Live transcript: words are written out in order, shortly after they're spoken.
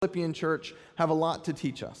Philippian church have a lot to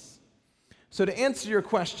teach us. So to answer your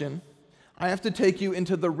question, I have to take you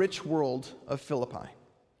into the rich world of Philippi.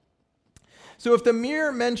 So if the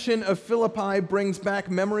mere mention of Philippi brings back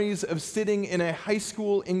memories of sitting in a high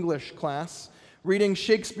school English class, reading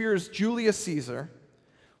Shakespeare's Julius Caesar,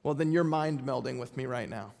 well, then you're mind melding with me right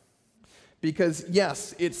now. Because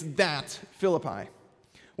yes, it's that Philippi,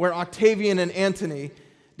 where Octavian and Antony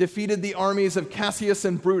defeated the armies of Cassius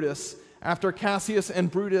and Brutus after Cassius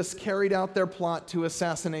and Brutus carried out their plot to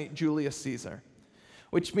assassinate Julius Caesar.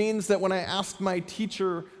 Which means that when I asked my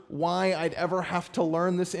teacher why I'd ever have to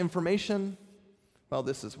learn this information, well,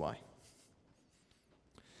 this is why.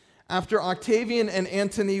 After Octavian and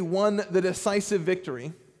Antony won the decisive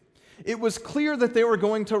victory, it was clear that they were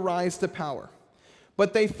going to rise to power.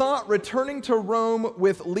 But they thought returning to Rome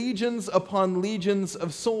with legions upon legions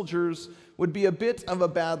of soldiers would be a bit of a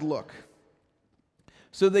bad look.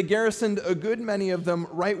 So they garrisoned a good many of them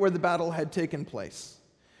right where the battle had taken place.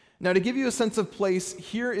 Now, to give you a sense of place,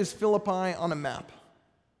 here is Philippi on a map.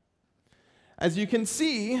 As you can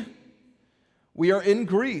see, we are in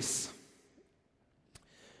Greece,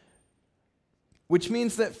 which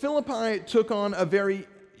means that Philippi took on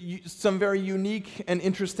some very unique and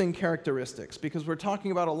interesting characteristics, because we're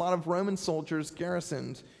talking about a lot of Roman soldiers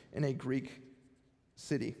garrisoned in a Greek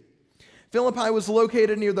city. Philippi was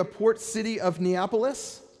located near the port city of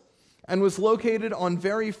Neapolis and was located on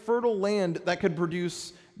very fertile land that could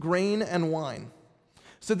produce grain and wine.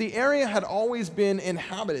 So the area had always been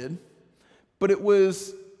inhabited, but it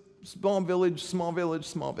was small village, small village,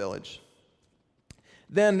 small village.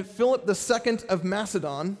 Then Philip II of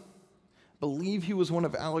Macedon, I believe he was one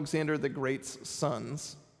of Alexander the Great's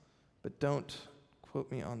sons, but don't quote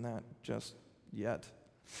me on that just yet,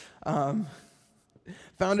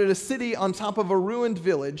 founded a city on top of a ruined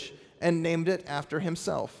village and named it after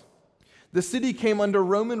himself. The city came under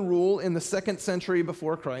Roman rule in the 2nd century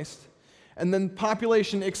before Christ, and then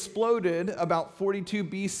population exploded about 42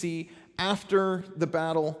 BC after the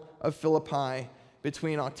Battle of Philippi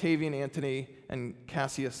between Octavian Antony and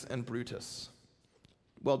Cassius and Brutus,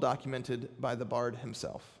 well documented by the bard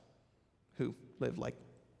himself, who lived like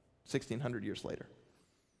 1,600 years later.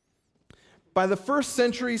 By the 1st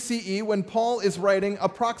century CE, when Paul is writing,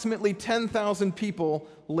 approximately 10,000 people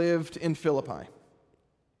lived in Philippi.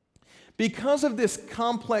 Because of this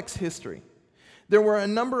complex history, there were a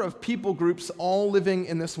number of people groups all living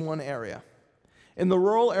in this one area. In the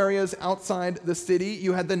rural areas outside the city,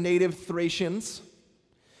 you had the native Thracians.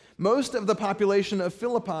 Most of the population of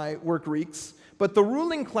Philippi were Greeks, but the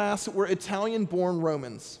ruling class were Italian-born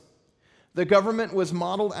Romans. The government was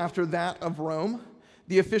modeled after that of Rome.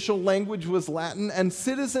 The official language was Latin, and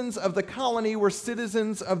citizens of the colony were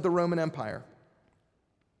citizens of the Roman Empire.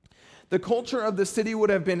 The culture of the city would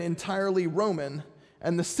have been entirely Roman,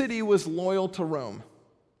 and the city was loyal to Rome.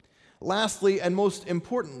 Lastly, and most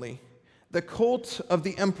importantly, the cult of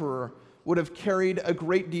the emperor would have carried a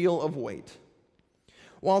great deal of weight.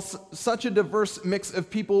 While such a diverse mix of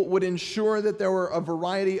people would ensure that there were a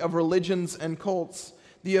variety of religions and cults,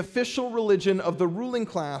 the official religion of the ruling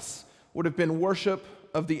class would have been worship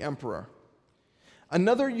of the emperor.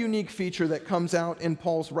 Another unique feature that comes out in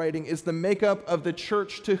Paul's writing is the makeup of the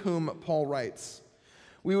church to whom Paul writes.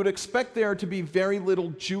 We would expect there to be very little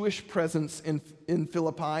Jewish presence in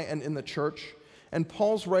Philippi and in the church, and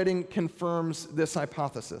Paul's writing confirms this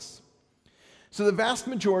hypothesis. So the vast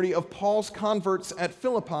majority of Paul's converts at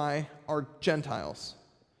Philippi are Gentiles.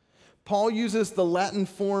 Paul uses the Latin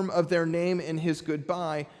form of their name in his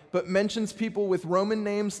goodbye, but mentions people with Roman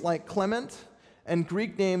names like Clement and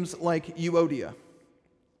Greek names like Euodia.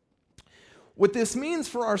 What this means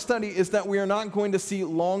for our study is that we are not going to see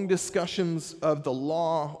long discussions of the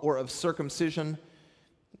law or of circumcision,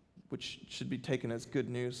 which should be taken as good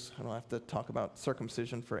news. I don't have to talk about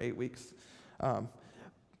circumcision for 8 weeks,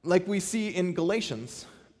 like we see in Galatians.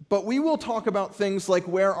 But we will talk about things like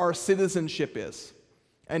where our citizenship is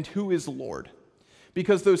and who is Lord,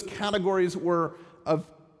 because those categories were of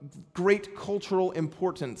great cultural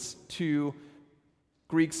importance to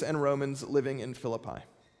Greeks and Romans living in Philippi.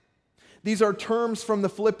 These are terms from the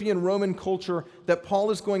Philippian Roman culture that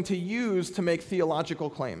Paul is going to use to make theological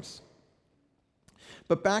claims.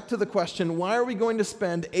 But back to the question, why are we going to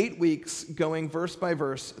spend 8 weeks going verse by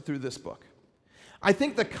verse through this book? I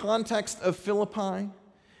think the context of Philippi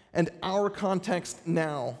and our context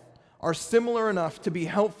now are similar enough to be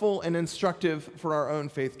helpful and instructive for our own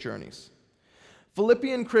faith journeys.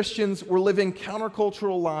 Philippian Christians were living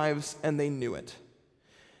countercultural lives, and they knew it.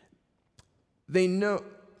 They knew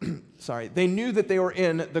that they were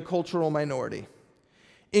in the cultural minority.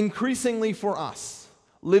 Increasingly for us,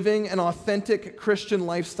 Living an authentic Christian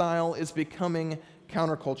lifestyle is becoming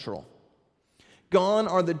countercultural. Gone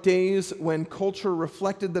are the days when culture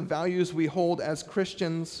reflected the values we hold as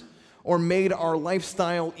Christians or made our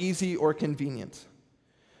lifestyle easy or convenient.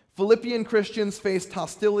 Philippian Christians faced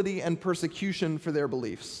hostility and persecution for their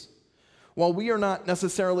beliefs. While we are not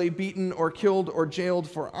necessarily beaten or killed or jailed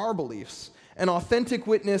for our beliefs, an authentic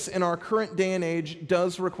witness in our current day and age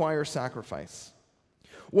does require sacrifice.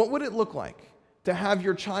 What would it look like to have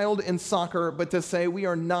your child in soccer but to say we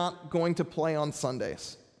are not going to play on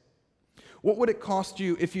Sundays? What would it cost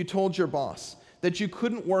you if you told your boss that you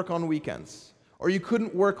couldn't work on weekends or you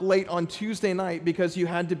couldn't work late on Tuesday night because you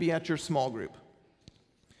had to be at your small group?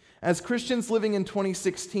 As Christians living in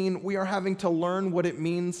 2016, we are having to learn what it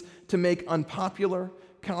means to make unpopular,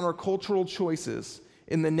 countercultural choices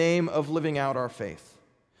in the name of living out our faith.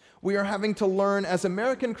 We are having to learn, as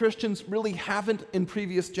American Christians really haven't in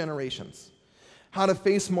previous generations, how to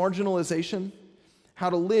face marginalization,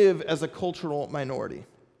 how to live as a cultural minority,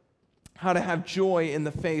 how to have joy in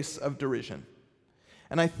the face of derision.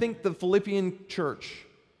 And I think the Philippian church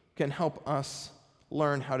can help us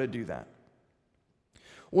learn how to do that.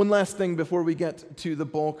 One last thing before we get to the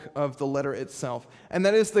bulk of the letter itself, and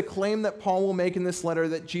that is the claim that Paul will make in this letter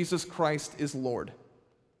that Jesus Christ is Lord.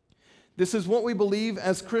 This is what we believe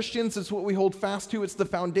as Christians. It's what we hold fast to. It's the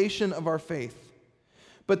foundation of our faith.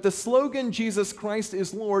 But the slogan, Jesus Christ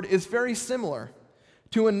is Lord, is very similar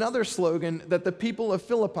to another slogan that the people of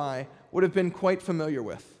Philippi would have been quite familiar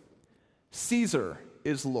with. Caesar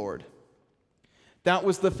is Lord. That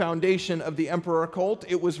was the foundation of the emperor cult.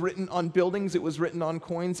 It was written on buildings. It was written on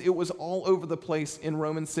coins. It was all over the place in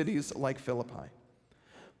Roman cities like Philippi.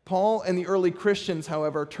 Paul and the early Christians,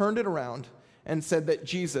 however, turned it around and said that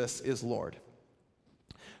Jesus is Lord.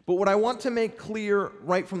 But what I want to make clear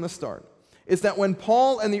right from the start is that when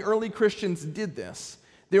Paul and the early Christians did this,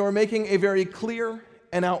 they were making a very clear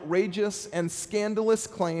and outrageous and scandalous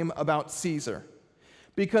claim about Caesar.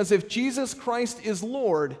 Because if Jesus Christ is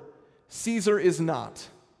Lord, Caesar is not.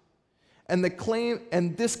 And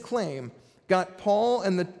this claim got Paul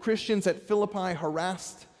and the Christians at Philippi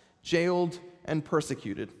harassed, jailed, and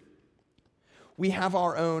persecuted. We have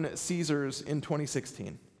our own Caesars in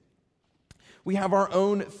 2016. We have our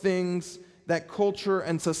own things that culture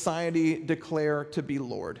and society declare to be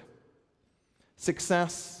Lord.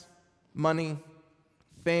 Success, money,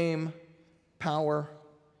 fame, power.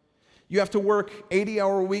 You have to work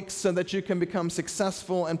 80-hour weeks so that you can become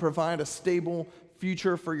successful and provide a stable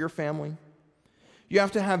future for your family. You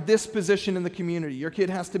have to have this position in the community. Your kid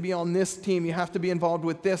has to be on this team. You have to be involved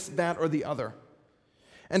with this, that, or the other.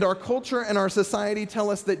 And our culture and our society tell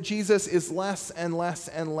us that Jesus is less and less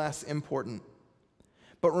and less important.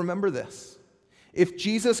 But remember this. If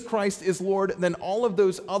Jesus Christ is Lord, then all of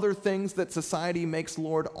those other things that society makes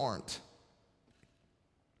Lord aren't.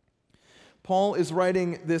 Paul is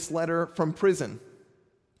writing this letter from prison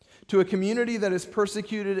to a community that is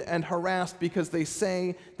persecuted and harassed because they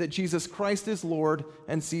say that Jesus Christ is Lord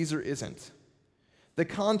and Caesar isn't. The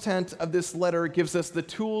content of this letter gives us the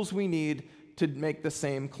tools we need to make the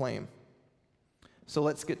same claim. So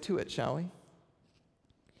let's get to it, shall we?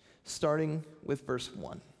 Starting with verse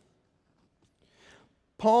 1.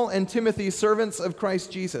 Paul and Timothy, servants of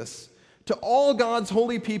Christ Jesus, to all God's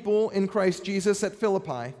holy people in Christ Jesus at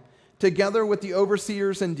Philippi, together with the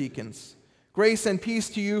overseers and deacons. Grace and peace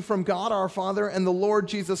to you from God our Father and the Lord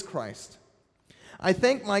Jesus Christ. I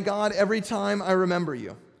thank my God every time I remember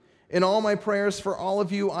you. In all my prayers for all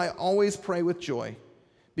of you, I always pray with joy,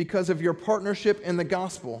 because of your partnership in the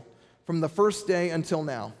gospel from the first day until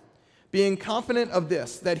now, being confident of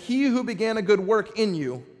this, that he who began a good work in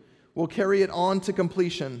you will carry it on to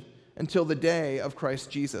completion until the day of Christ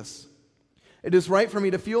Jesus. It is right for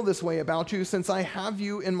me to feel this way about you, since I have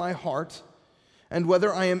you in my heart, and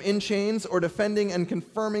whether I am in chains or defending and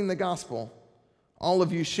confirming the gospel, all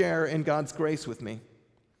of you share in God's grace with me.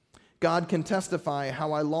 God can testify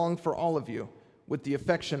how I long for all of you with the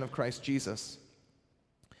affection of Christ Jesus.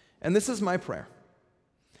 And this is my prayer,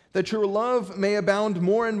 that your love may abound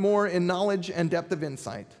more and more in knowledge and depth of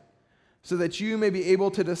insight, so that you may be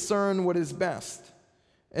able to discern what is best,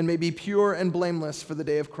 and may be pure and blameless for the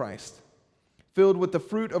day of Christ, filled with the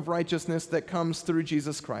fruit of righteousness that comes through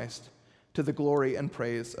Jesus Christ, to the glory and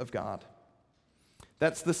praise of God.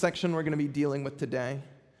 That's the section we're going to be dealing with today.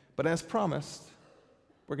 But as promised,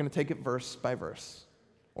 we're going to take it verse by verse,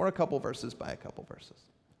 or a couple verses by a couple verses.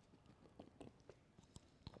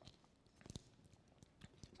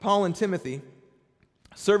 Paul and Timothy,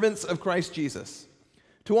 servants of Christ Jesus,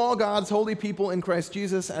 to all God's holy people in Christ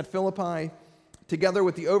Jesus at Philippi, together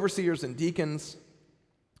with the overseers and deacons,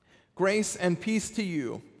 Grace and peace to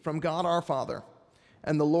you from God our Father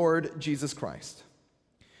and the Lord Jesus Christ.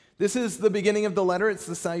 This is the beginning of the letter. It's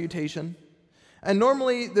the salutation. And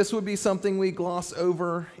normally this would be something we gloss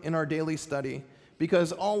over in our daily study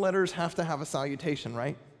because all letters have to have a salutation,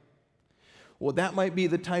 right? Well, that might be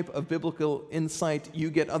the type of biblical insight you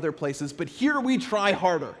get other places, but here we try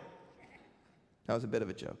harder. That was a bit of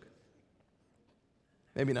a joke.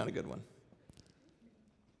 Maybe not a good one.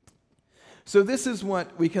 So this is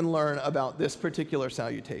what we can learn about this particular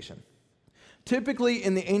salutation. Typically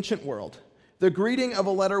in the ancient world, the greeting of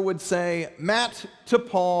a letter would say, Matt to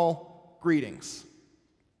Paul, greetings.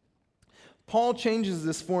 Paul changes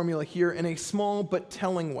this formula here in a small but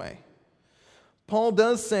telling way. Paul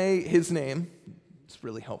does say his name, it's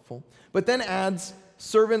really helpful, but then adds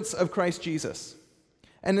servants of Christ Jesus.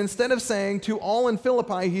 And instead of saying to all in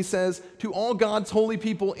Philippi, he says to all God's holy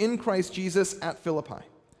people in Christ Jesus at Philippi.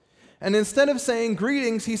 And instead of saying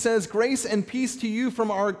greetings, he says grace and peace to you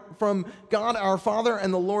from God our Father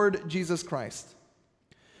and the Lord Jesus Christ.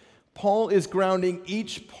 Paul is grounding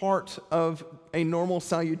each part of a normal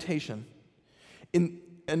salutation,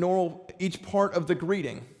 each part of the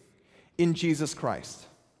greeting in Jesus Christ.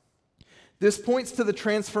 This points to the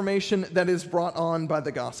transformation that is brought on by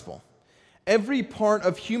the gospel. Every part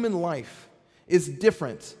of human life is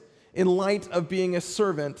different in light of being a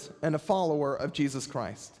servant and a follower of Jesus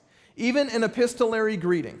Christ. Even an epistolary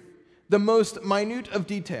greeting, the most minute of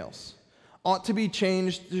details, ought to be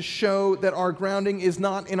changed to show that our grounding is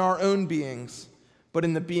not in our own beings, but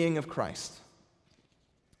in the being of Christ.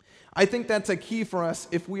 I think that's a key for us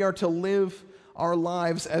if we are to live our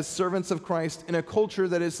lives as servants of Christ in a culture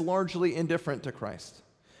that is largely indifferent to Christ.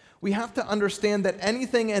 We have to understand that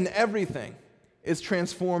anything and everything is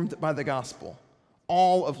transformed by the gospel.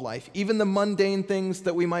 All of life, even the mundane things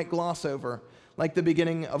that we might gloss over, like the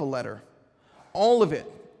beginning of a letter. All of it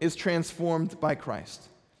is transformed by Christ.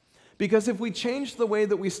 Because if we change the way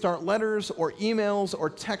that we start letters or emails or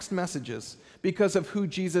text messages because of who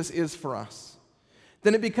Jesus is for us,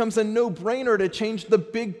 then it becomes a no-brainer to change the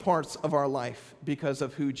big parts of our life because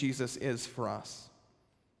of who Jesus is for us.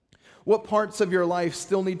 What parts of your life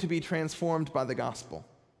still need to be transformed by the gospel?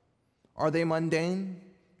 Are they mundane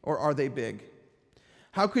or are they big?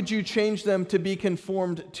 How could you change them to be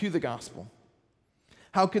conformed to the gospel?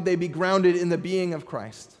 How could they be grounded in the being of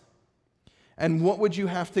Christ? And what would you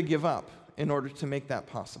have to give up in order to make that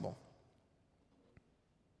possible?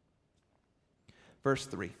 Verse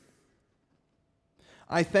 3.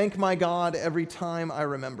 I thank my God every time I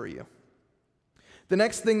remember you. The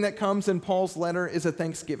next thing that comes in Paul's letter is a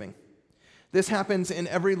thanksgiving. This happens in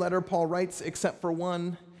every letter Paul writes except for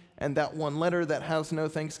one, and that one letter that has no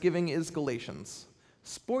thanksgiving is Galatians.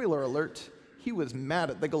 Spoiler alert, he was mad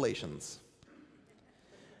at the Galatians.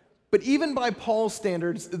 But even by Paul's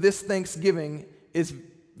standards, this thanksgiving is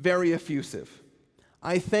very effusive.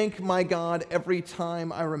 I thank my God every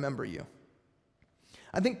time I remember you.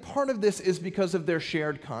 I think part of this is because of their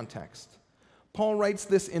shared context. Paul writes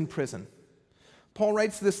this in prison. Paul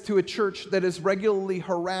writes this to a church that is regularly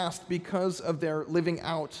harassed because of their living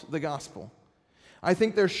out the gospel. I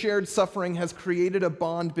think their shared suffering has created a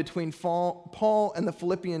bond between Paul and the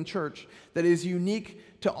Philippian church that is unique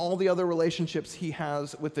to all the other relationships he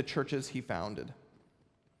has with the churches he founded.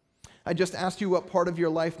 I just asked you what part of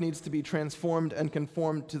your life needs to be transformed and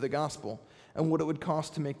conformed to the gospel and what it would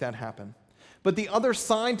cost to make that happen. But the other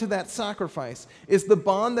side to that sacrifice is the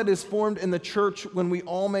bond that is formed in the church when we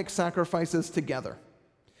all make sacrifices together.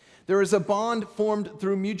 There is a bond formed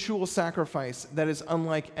through mutual sacrifice that is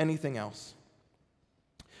unlike anything else.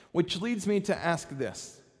 Which leads me to ask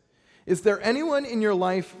this. Is there anyone in your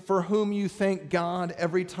life for whom you thank God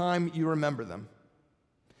every time you remember them?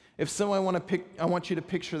 If so, I want you to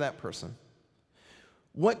picture that person.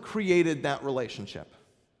 What created that relationship?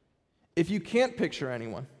 If you can't picture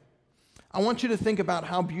anyone, I want you to think about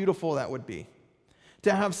how beautiful that would be.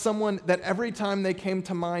 To have someone that every time they came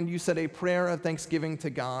to mind, you said a prayer of thanksgiving to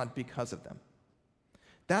God because of them.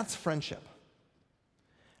 That's friendship.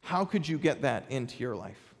 How could you get that into your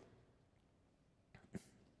life?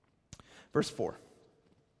 Verse 4.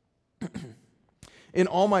 In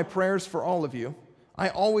all my prayers for all of you, I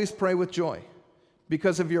always pray with joy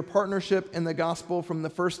because of your partnership in the gospel from the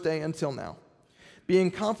first day until now,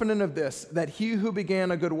 being confident of this, that he who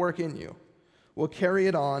began a good work in you will carry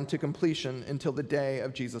it on to completion until the day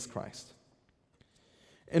of Jesus Christ.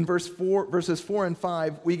 In verses 4 and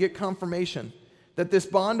 5, we get confirmation that this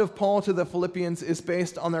bond of Paul to the Philippians is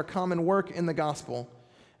based on their common work in the gospel,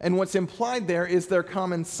 and what's implied there is their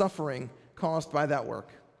common suffering caused by that work.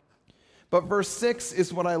 But verse 6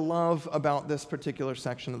 is what I love about this particular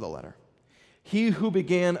section of the letter. He who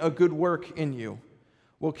began a good work in you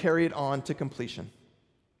will carry it on to completion.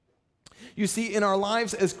 You see, in our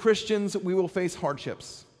lives as Christians, we will face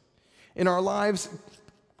hardships. In our lives,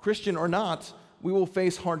 Christian or not, we will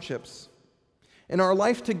face hardships. In our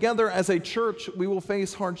life together as a church, we will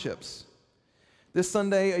face hardships. This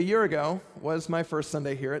Sunday, a year ago, was my first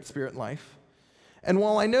Sunday here at Spirit Life. And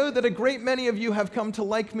while I know that a great many of you have come to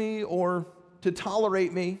like me or to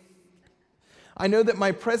tolerate me, I know that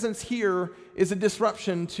my presence here is a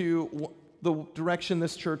disruption to the direction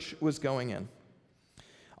this church was going in.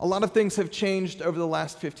 A lot of things have changed over the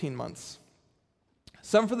last 15 months.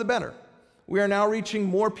 Some for the better. We are now reaching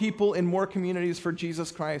more people in more communities for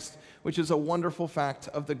Jesus Christ, which is a wonderful fact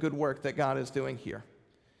of the good work that God is doing here.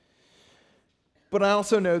 But I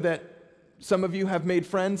also know that some of you have made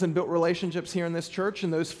friends and built relationships here in this church,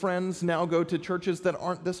 and those friends now go to churches that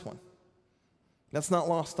aren't this one. That's not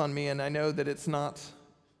lost on me, and I know that it's not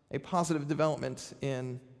a positive development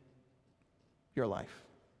in your life.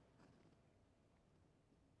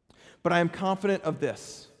 But I am confident of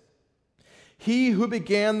this. He who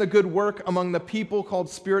began the good work among the people called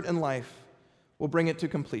Spirit and Life will bring it to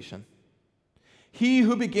completion. He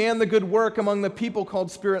who began the good work among the people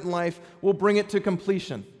called Spirit and Life will bring it to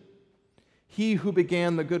completion. He who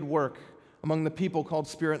began the good work among the people called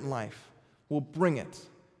Spirit and Life will bring it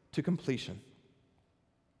to completion.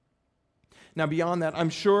 Now, beyond that, I'm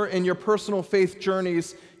sure in your personal faith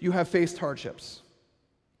journeys, you have faced hardships.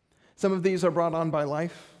 Some of these are brought on by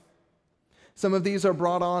life. Some of these are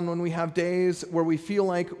brought on when we have days where we feel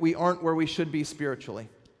like we aren't where we should be spiritually.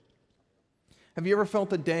 Have you ever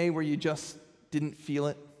felt a day where you just didn't feel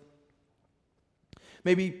it?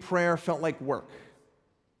 Maybe prayer felt like work.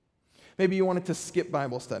 Maybe you wanted to skip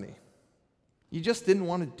Bible study. You just didn't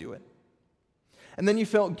want to do it. And then you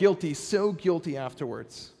felt guilty, so guilty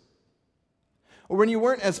afterwards. Or when you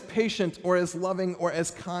weren't as patient or as loving or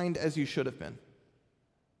as kind as you should have been.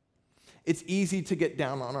 It's easy to get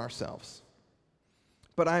down on ourselves.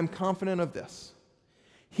 But I am confident of this.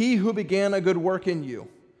 He who began a good work in you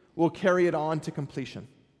will carry it on to completion.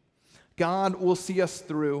 God will see us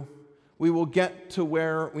through. We will get to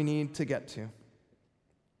where we need to get to.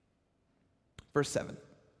 Verse 7.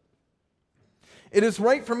 It is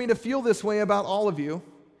right for me to feel this way about all of you,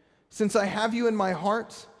 since I have you in my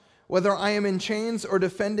heart, whether I am in chains or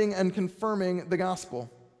defending and confirming the gospel.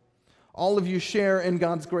 All of you share in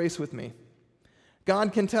God's grace with me.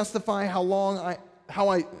 God can testify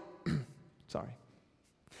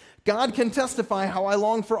God can testify how I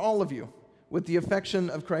long for all of you with the affection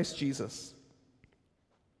of Christ Jesus.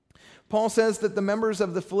 Paul says that the members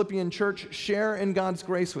of the Philippian church share in God's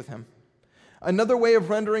grace with him. Another way of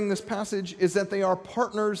rendering this passage is that they are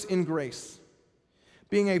partners in grace.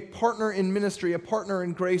 Being a partner in ministry, a partner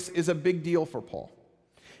in grace, is a big deal for Paul.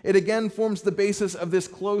 It again forms the basis of this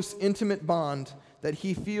close, intimate bond that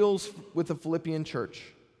he feels with the Philippian church.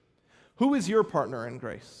 Who is your partner in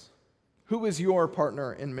grace? Who is your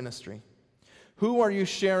partner in ministry? Who are you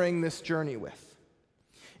sharing this journey with?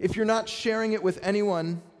 If you're not sharing it with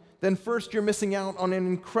anyone, then first, you're missing out on an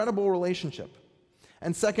incredible relationship.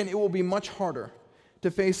 And second, it will be much harder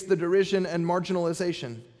to face the derision and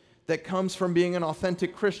marginalization that comes from being an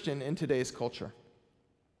authentic Christian in today's culture.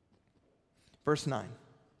 Verse 9.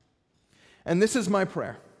 And this is my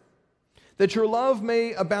prayer, that your love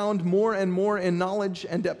may abound more and more in knowledge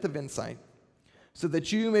and depth of insight, so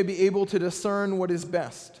that you may be able to discern what is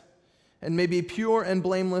best, and may be pure and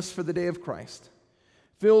blameless for the day of Christ,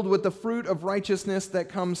 filled with the fruit of righteousness that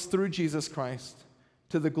comes through Jesus Christ,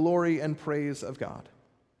 to the glory and praise of God.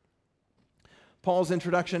 Paul's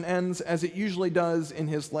introduction ends, as it usually does in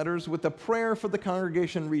his letters, with a prayer for the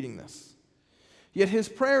congregation reading this. Yet his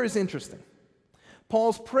prayer is interesting.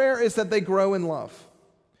 Paul's prayer is that they grow in love.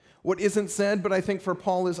 What isn't said, but I think for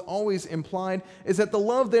Paul is always implied, is that the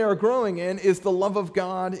love they are growing in is the love of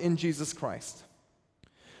God in Jesus Christ.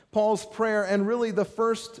 Paul's prayer, and really the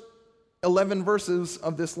first 11 verses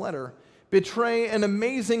of this letter, betray an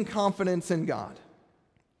amazing confidence in God.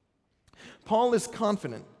 Paul is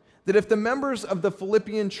confident that if the members of the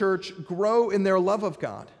Philippian church grow in their love of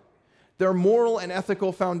God, their moral and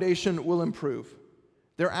ethical foundation will improve.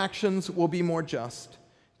 Their actions will be more just.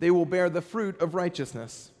 They will bear the fruit of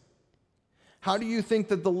righteousness. How do you think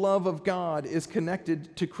that the love of God is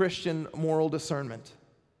connected to Christian moral discernment?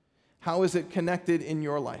 How is it connected in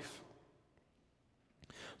your life?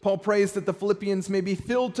 Paul prays that the Philippians may be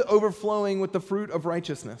filled to overflowing with the fruit of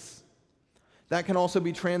righteousness. That can also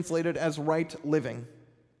be translated as right living.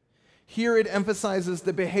 Here it emphasizes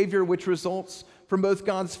the behavior which results from both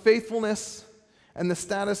God's faithfulness and the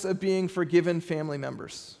status of being forgiven family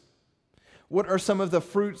members. What are some of the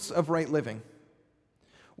fruits of right living?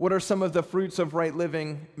 What are some of the fruits of right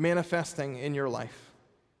living manifesting in your life?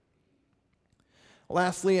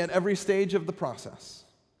 Lastly, at every stage of the process,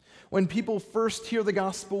 when people first hear the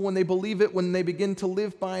gospel, when they believe it, when they begin to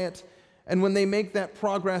live by it, and when they make that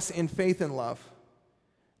progress in faith and love,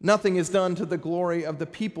 nothing is done to the glory of the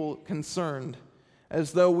people concerned,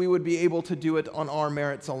 as though we would be able to do it on our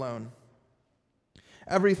merits alone.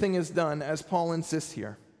 Everything is done, as Paul insists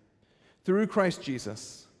here, through Christ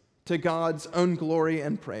Jesus, to God's own glory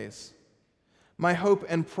and praise. My hope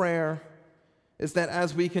and prayer is that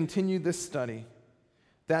as we continue this study,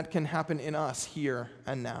 that can happen in us here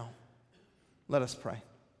and now. Let us pray.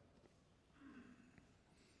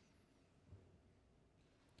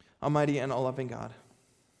 Almighty and all-loving God,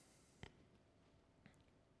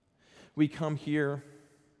 we come here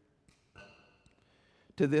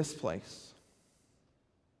to this place,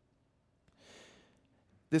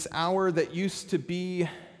 this hour that used to be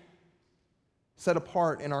set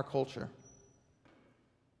apart in our culture,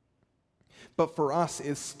 but for us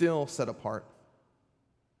is still set apart.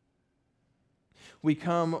 We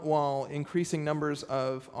come while increasing numbers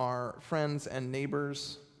of our friends and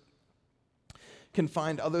neighbors can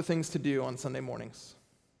find other things to do on Sunday mornings.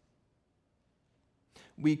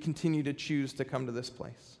 We continue to choose to come to this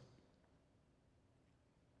place.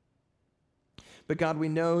 But God, we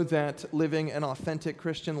know that living an authentic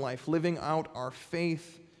Christian life, living out our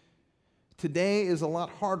faith today is a lot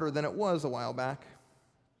harder than it was a while back.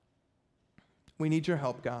 We need your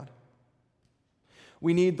help, God.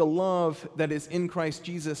 We need the love that is in Christ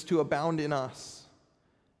Jesus to abound in us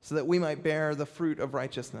so that we might bear the fruit of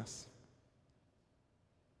righteousness.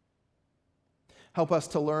 Help us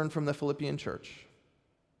to learn from the Philippian church.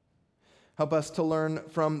 Help us to learn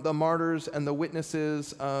from the martyrs and the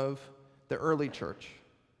witnesses of the early church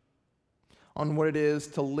on what it is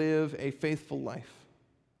to live a faithful life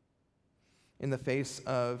in the face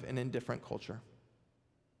of an indifferent culture.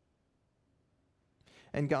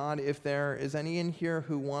 And God, if there is any in here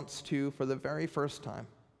who wants to, for the very first time,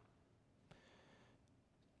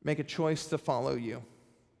 make a choice to follow you,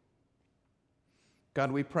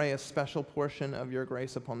 God, we pray a special portion of your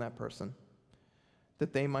grace upon that person,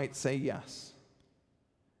 that they might say yes,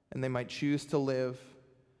 and they might choose to live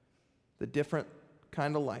the different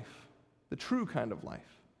kind of life, the true kind of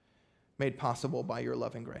life, made possible by your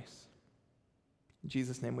loving grace. In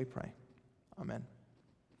Jesus' name we pray. Amen.